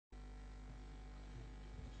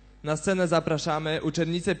Na scenę zapraszamy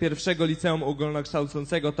uczennicę pierwszego Liceum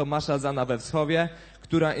Ogólnokształcącego Tomasza Zana we Wschowie,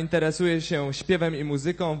 która interesuje się śpiewem i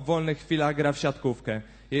muzyką, w wolnych chwilach gra w siatkówkę.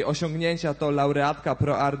 Jej osiągnięcia to laureatka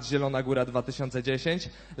ProArt Zielona Góra 2010,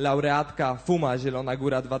 laureatka FUMA Zielona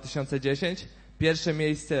Góra 2010, pierwsze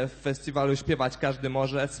miejsce w festiwalu Śpiewać Każdy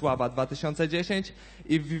Może Sława 2010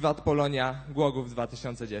 i w Wiwat Polonia Głogów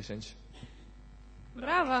 2010.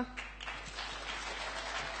 Brawa!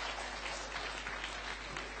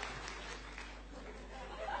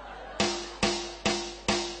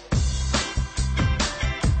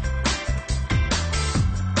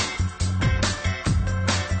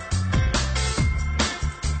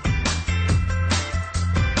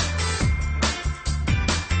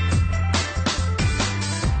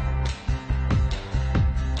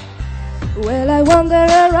 Well, I wander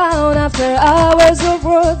around after hours of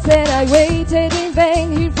work, and I waited in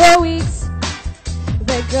vain here for weeks.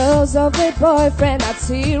 The girls of the boyfriend that's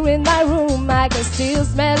here in my room, I can still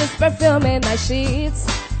smell his perfume in my sheets.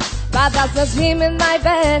 But that's not him in my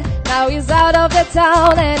bed, now he's out of the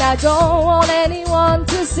town, and I don't want anyone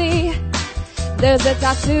to see. There's a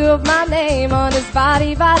tattoo of my name on his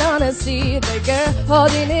body, but honestly, the girl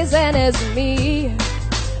holding his hand is me.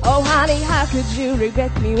 Oh honey, how could you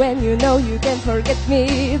regret me when you know you can forget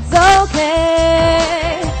me? It's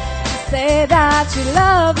okay to say that you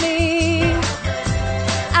love me.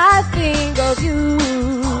 I think of you,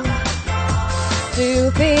 still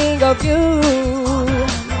think of you.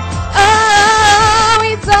 Oh,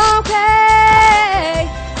 it's okay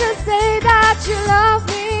to say that you love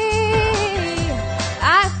me.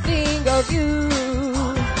 I think of you,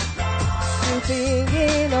 still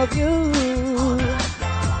thinking of you.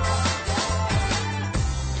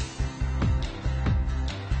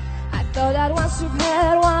 Thought that once you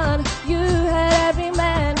had one, you had every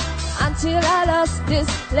man, until I lost this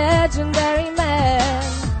legendary man.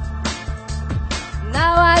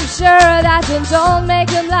 Now I'm sure that you don't make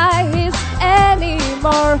him like his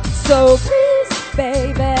anymore. So please,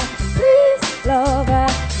 baby, please, lover,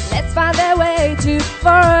 let's find a way to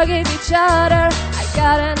forgive each other. I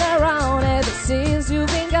gotten around ever since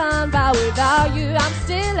you've been gone, but without you I'm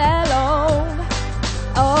still alone.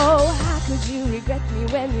 Oh, how could you regret me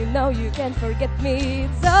when you know you can forget me?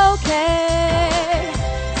 It's okay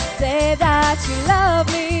to say that you love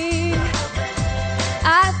me.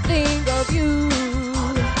 I think of you,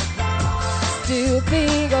 still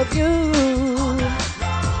think of you.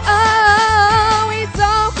 Oh, it's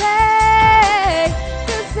okay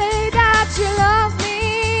to say that you love me.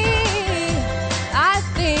 I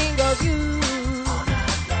think of you,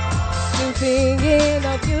 still thinking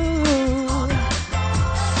of you.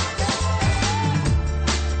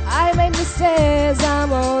 I made mistakes,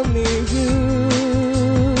 I'm only human,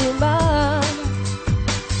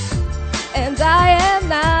 and I am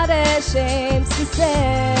not ashamed to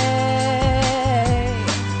say